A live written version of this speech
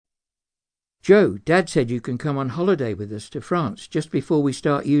"Joe, Dad said you can come on holiday with us to France just before we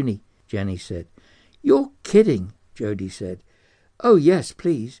start uni," Jenny said. "You're kidding," Jody said. "Oh, yes,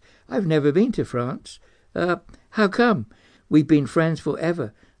 please. I've never been to France. How come? We've been friends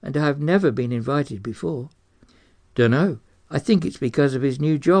forever, and I've never been invited before." "Dunno. I think it's because of his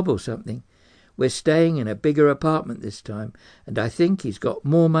new job or something. We're staying in a bigger apartment this time, and I think he's got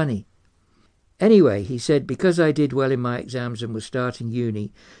more money. Anyway, he said because I did well in my exams and was starting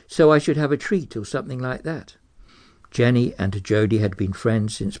uni, so I should have a treat or something like that." Jenny and Jody had been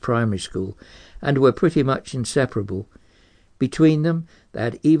friends since primary school and were pretty much inseparable. Between them, they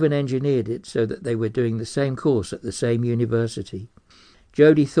had even engineered it so that they were doing the same course at the same university.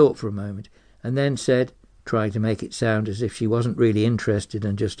 Jody thought for a moment and then said, trying to make it sound as if she wasn't really interested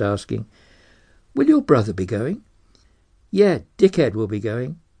and just asking, "Will your brother be going?" "Yeah, Dickhead will be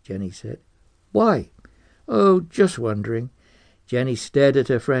going," Jenny said. "Why?" "Oh, just wondering." Jenny stared at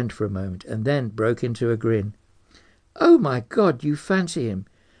her friend for a moment and then broke into a grin. "Oh, my God, you fancy him."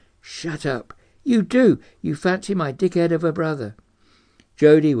 "Shut up. You do. You fancy my dickhead of a brother."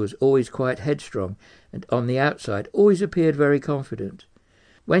 Jody was always quite headstrong and on the outside always appeared very confident.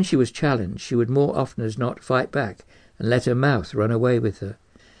 When she was challenged, she would more often as not fight back and let her mouth run away with her.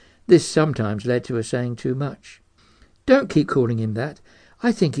 This sometimes led to her saying too much. "Don't keep calling him that.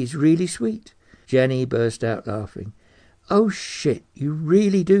 I think he's really sweet." Jenny burst out laughing. "Oh, shit, you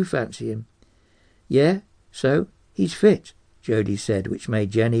really do fancy him?" "Yeah, so he's fit," Jody said, which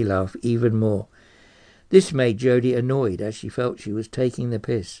made Jenny laugh even more. This made Jody annoyed as she felt she was taking the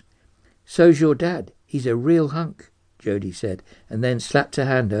piss. "So's your dad. He's a real hunk," Jody said, and then slapped her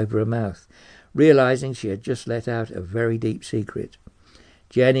hand over her mouth, realizing she had just let out a very deep secret.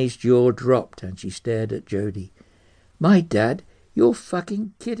 Jenny's jaw dropped and she stared at Jody. "My dad? You're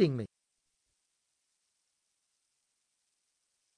fucking kidding me."